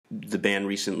the band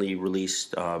recently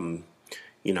released,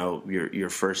 your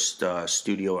first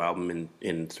studio album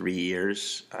in 3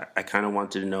 years. I kind of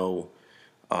wanted to know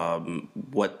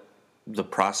what the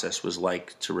process was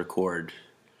like to record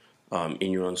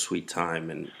in your own sweet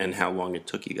time, and how long it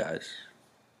took you guys.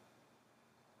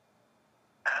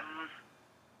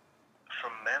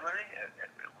 From memory, it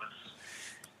was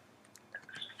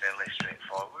fairly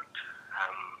straightforward.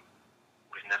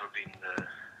 We've never been the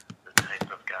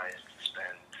type of guys to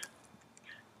spend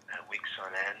weeks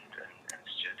on end in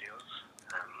studios.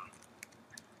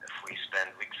 If we spend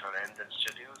weeks on end in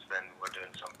studios, then we're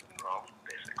doing something wrong,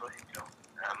 basically.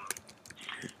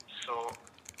 So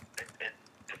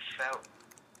it felt,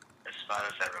 as far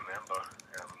as I remember,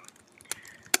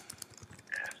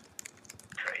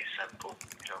 pretty simple.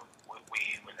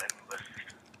 We went in with,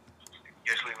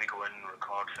 usually we go in and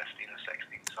record 15 or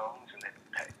 16 songs and then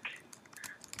pick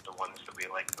the ones that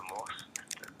we like the most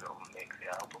that will make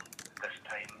the album. This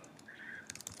time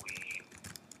we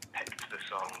picked the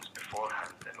songs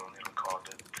beforehand and only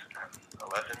recorded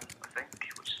 11, I think,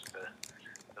 which is the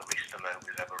least amount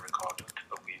we've ever recorded.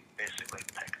 But we basically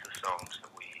picked the songs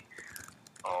that we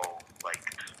all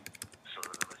liked, so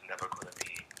that there was never going to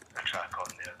be a track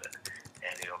on there that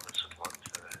any of us would want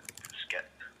to skip.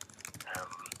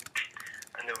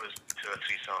 And there was 2 or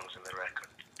 3 songs in the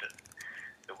record that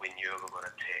we knew were going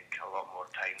to take a lot more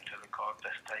time to record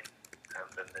this time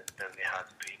than they had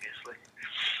previously.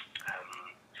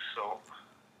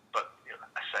 But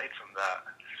aside from that,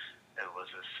 it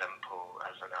was as simple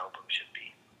as an album should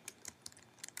be.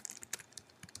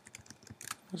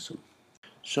 Awesome.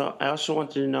 So I also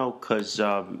wanted to know, because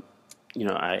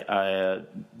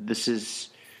this is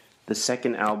the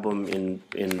second album in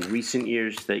recent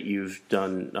years that you've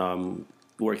done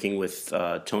working with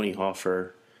Tony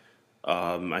Hoffer.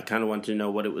 I kind of wanted to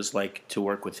know what it was like to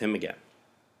work with him again.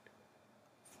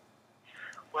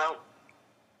 Well,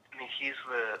 I mean, he's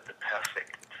the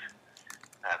perfect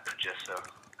producer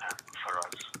for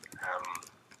us.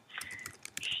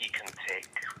 He can take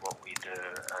what we do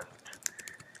and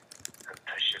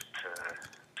push it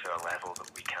to a level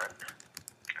that we can't.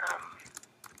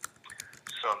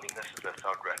 So, I mean, this is the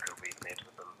 3rd record we've made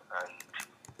with him, and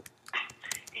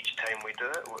each time we do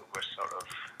it, we're sort of,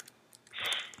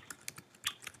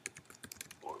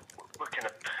 we're kind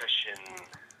of pushing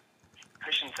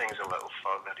things a little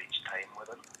further each time with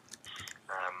him,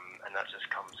 and that just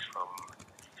comes from,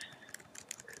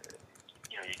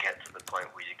 you get to the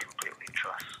point where you completely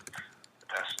trust the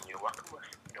person you're working with,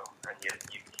 and you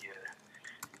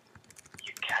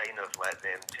kind of let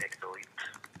them take the lead.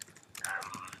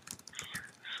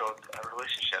 So our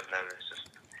relationship now is just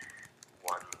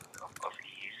one of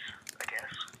ease, I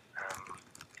guess.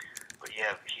 But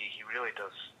yeah, he really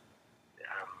does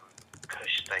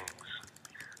push things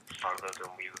further than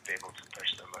we would be able to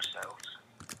push them ourselves.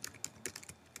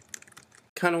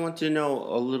 Kind of want to know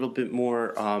a little bit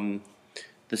more,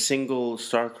 the single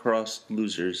Star-Crossed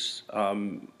Losers. I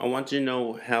want to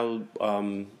know how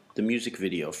the music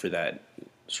video for that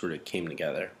sort of came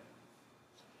together.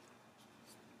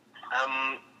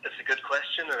 It's a good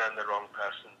question, and I'm the wrong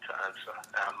person to answer.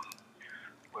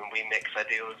 When we make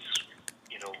videos,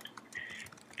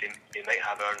 they might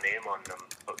have our name on them,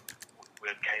 but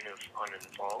we're kind of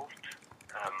uninvolved.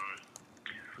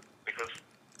 Because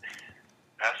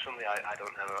personally, I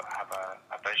don't have a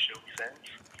visual sense,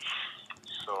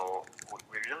 so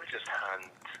we really just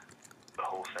hand the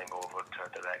whole thing over to a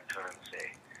director and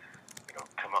say,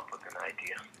 come up with an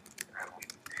idea, and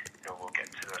we'll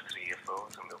get 2 or 3 of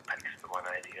those, and we'll pick the one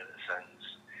idea that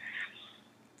sounds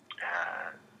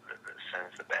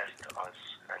the best to us.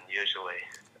 And usually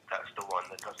that's the one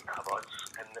that doesn't have us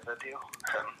in the video,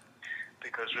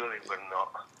 because really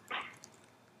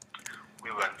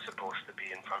we weren't supposed to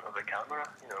be in front of the camera,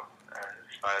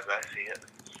 as far as I see it.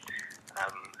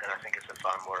 And I think it's a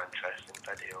far more interesting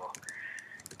video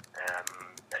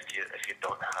if you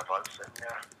don't have us in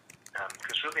there.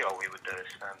 Because really all we would do is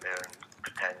stand there and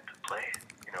pretend to play,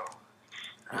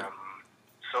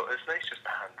 So it's nice just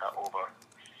to hand that over.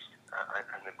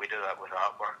 And we do that with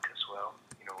artwork as well.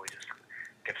 We just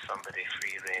give somebody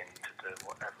free rein to do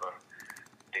whatever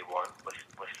they want with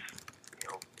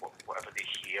whatever they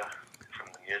hear from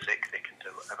the music. They can do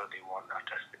whatever they want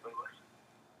artistically with.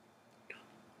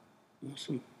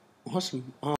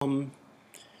 Awesome.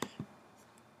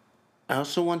 I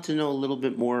also want to know a little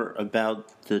bit more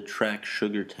about the track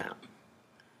Sugar Town.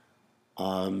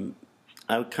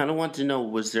 I kind of want to know,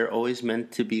 was there always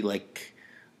meant to be like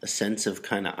a sense of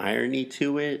kind of irony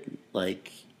to it?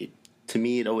 To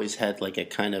me, it always had like a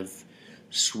kind of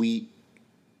sweet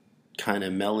kind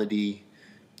of melody,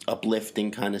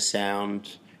 uplifting kind of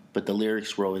sound, but the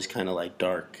lyrics were always kind of like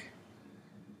dark.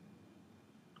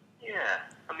 Yeah,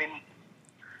 I mean,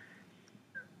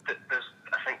 I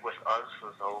think with us,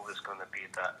 there's always going to be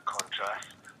that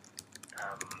contrast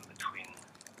between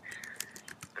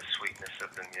the sweetness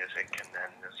of the music, and then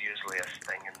there's usually a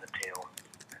sting in the tail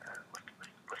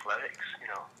with lyrics, you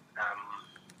know.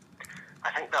 I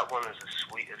think that one is as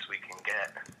sweet as we can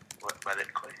get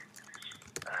lyrically.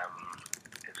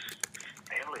 It's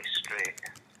fairly straight,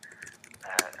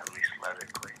 at least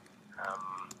lyrically.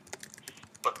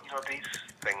 But, you know, these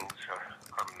things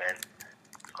are meant,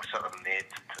 are sort of made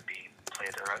to be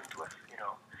played around with, you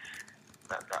know.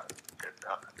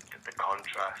 The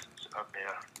contrasts are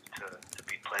there to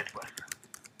be played with.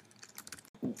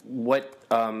 What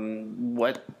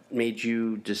made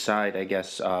you decide, I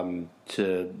guess,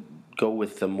 to go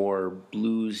with the more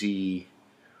bluesy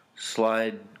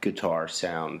slide guitar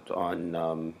sound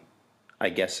on I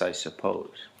Guess I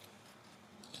Suppose?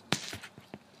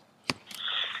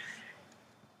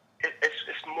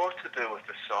 It's more to do with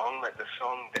the song. Like, the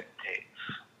song dictates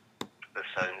the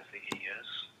sounds that you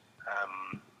use.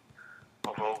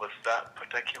 Although with that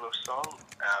particular song,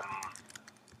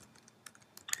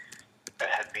 it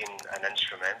had been an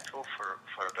instrumental for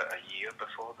about a year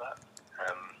before that.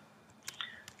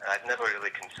 I'd never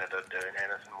really considered doing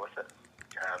anything with it.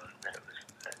 And it was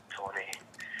Tony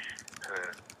who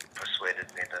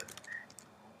persuaded me that,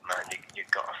 man,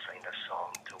 you've got to find a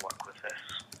song to work with this.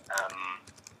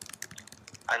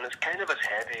 And it's kind of as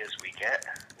heavy as we get.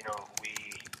 You know,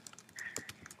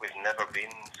 we've never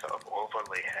been sort of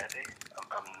overly heavy.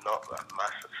 I'm not a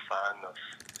massive fan of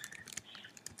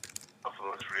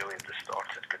those really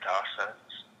distorted guitar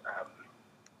sounds.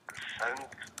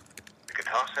 The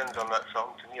guitar sounds on that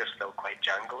song to me are still quite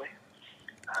jangly,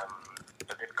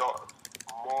 but they've got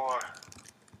more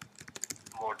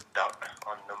dirt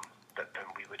on them than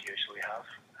we would usually have.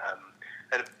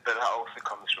 But that also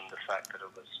comes from the fact that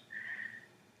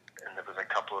there was a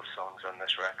couple of songs on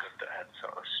this record that had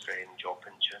sort of strange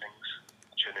open tunings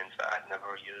that I'd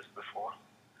never used before.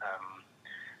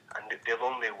 And they'll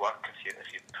only work if you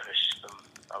push them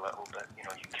a little bit. You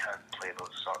know, you can't play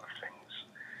those sort of things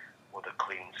with a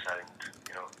clean sound.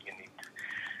 You know, you need,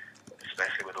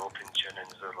 especially with open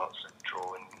tunings, there are lots of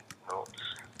drone notes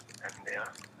in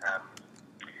there.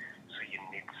 So you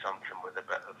need something with a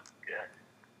bit of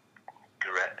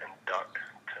grit and dirt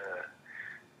to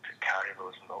carry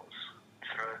those notes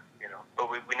through. You know,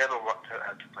 but we never worked out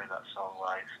how to play that song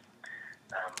live.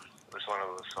 It was one of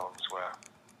those songs where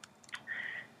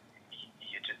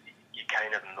you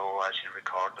kind of know as you're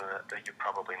recording it that you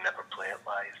probably never play it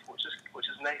live, which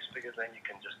is nice, because then you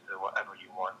can just do whatever you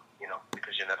want, you know,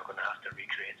 because you're never going to have to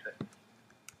recreate it.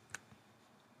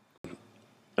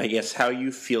 I guess how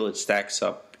you feel it stacks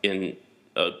up in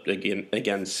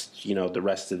against, you know, the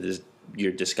rest of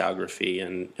your discography,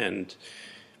 and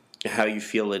how you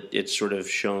feel it's sort of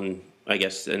shown, I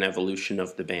guess, an evolution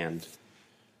of the band.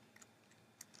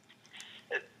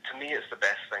 To me, it's the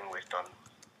best thing we've done,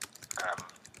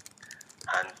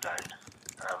 hands down.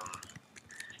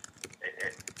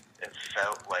 It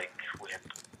felt like we had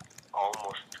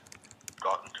almost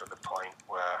gotten to the point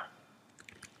where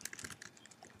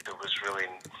there was really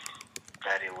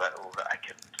very little that I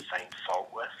could find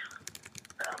fault with.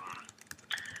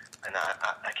 And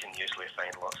I can usually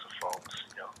find lots of faults,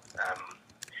 you know.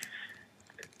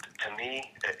 To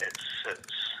me, it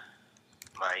suits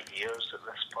my ears at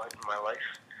this point in my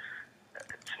life.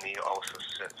 To me, it also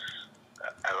suits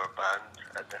our band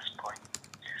at this point.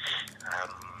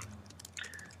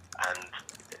 And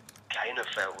it kind of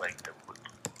felt like that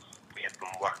we had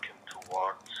been working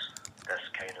towards this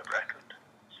kind of record.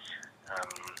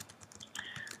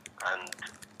 And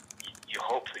you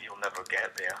hope that you'll never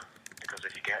get there, because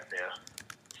if you get there,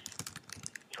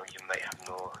 you know, you might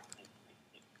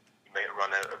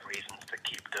run out of reasons to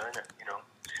keep doing it, you know.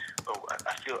 But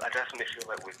I definitely feel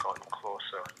like we've gotten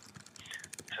closer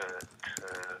to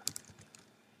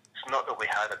it's not that we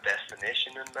had a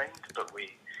destination in mind, but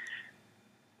we've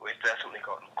definitely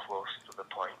gotten close to the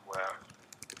point where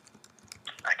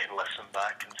I can listen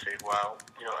back and say, wow,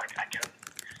 you know, I can't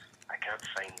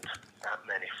find that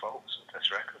many faults with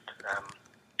this record.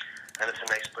 And it's a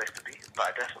nice place to be, but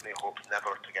I definitely hope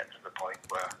never to get to the point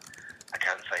where I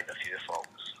can't find a few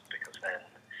faults, because then,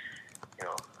 you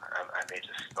know, I may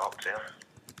just stop there.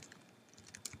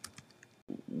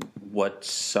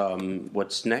 What's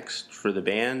next for the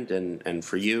band and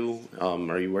for you?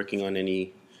 Are you working on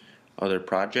any other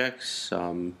projects?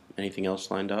 Anything else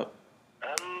lined up?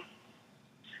 As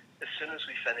soon as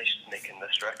we finished making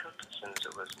this record, as soon as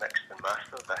it was mixed and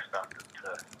mastered, I started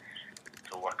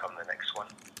to work on the next one.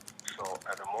 So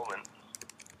at the moment,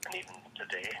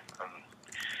 day.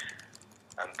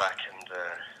 I'm back in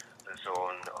the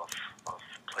zone of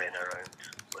playing around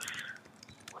with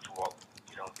what,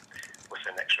 with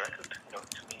the next record.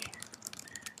 To me,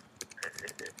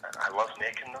 I love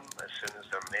making them. As soon as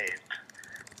they're made,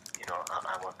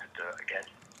 I want to do it again.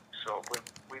 So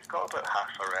we've got about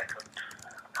half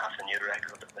a new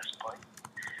record at this point,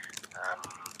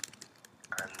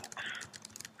 and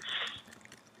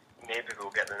maybe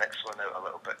we'll get the next one out a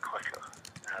little bit quicker.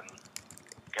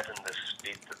 Given the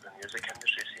speed that the music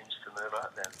industry seems to move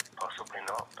at, then possibly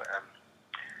not. But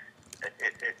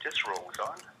it just rolls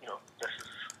on. This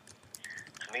is,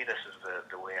 to me, this is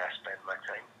the way I spend my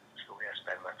time. It's the way I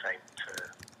spend my time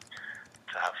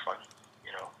to have fun.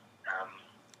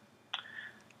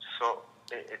 So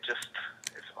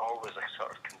it's always a sort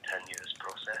of continuous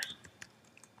process.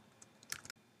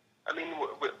 I mean,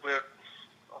 we're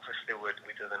obviously we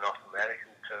do the North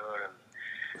American tour, and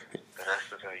the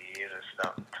rest of our year is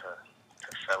starting to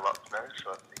fill up now.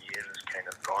 So the year is kind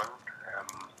of gone.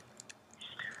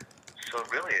 So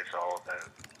really, it's all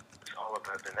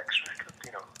about the next record.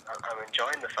 I'm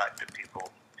enjoying the fact that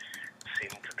people seem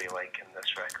to be liking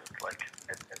this record. Like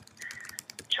it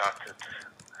charted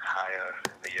higher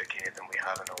in the UK than we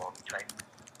have in a long time,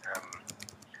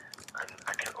 and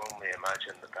I can only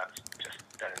imagine that that's just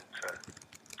down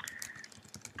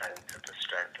to the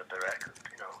strength of the record.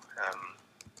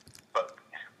 But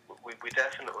we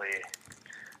definitely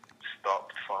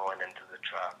stopped falling into the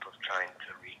trap of trying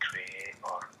to recreate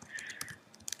or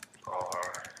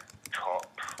top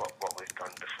what we've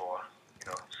done before.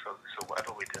 So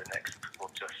whatever we do next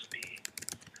will just be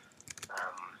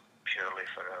purely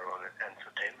for our own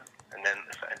entertainment. And then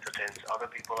if it entertains other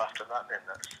people after that, then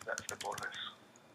that's the bonus.